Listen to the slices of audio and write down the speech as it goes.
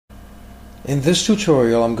In this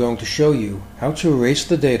tutorial I'm going to show you how to erase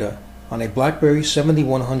the data on a Blackberry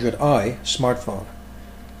 7100i smartphone.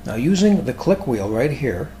 Now, using the click wheel right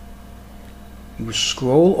here, you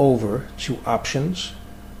scroll over to Options,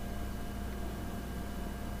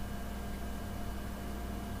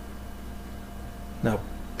 now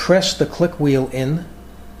press the click wheel in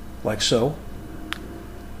like so,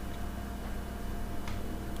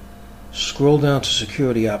 scroll down to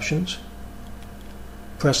Security Options,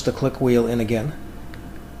 press the click wheel in again,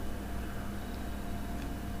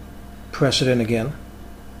 press it in again,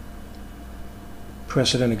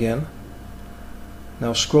 press it in again.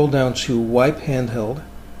 Now scroll down to Wipe Handheld,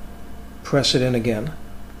 press it in again.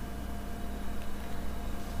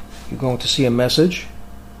 You're going to see a message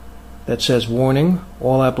that says, "Warning,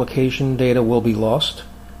 all application data will be lost.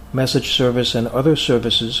 Message service and other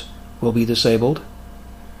services will be disabled."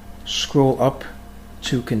 Scroll up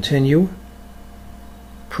to Continue,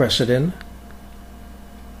 press it in,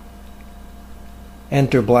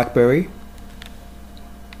 enter Blackberry,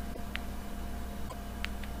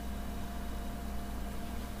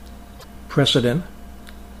 press it in,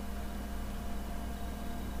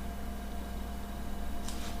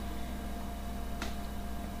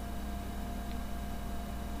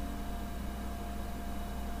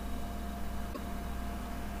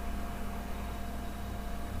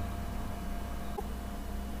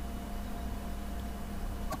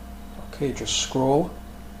 okay, just scroll.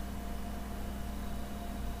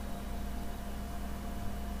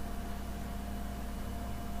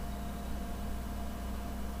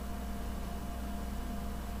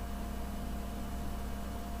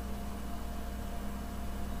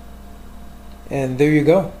 And there you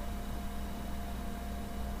go.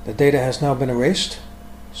 The data has now been erased.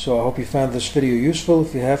 So I hope you found this video useful.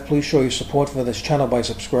 If you have, please show your support for this channel by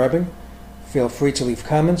subscribing. Feel free to leave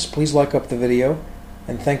comments. Please like up the video.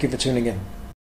 And thank you for tuning in.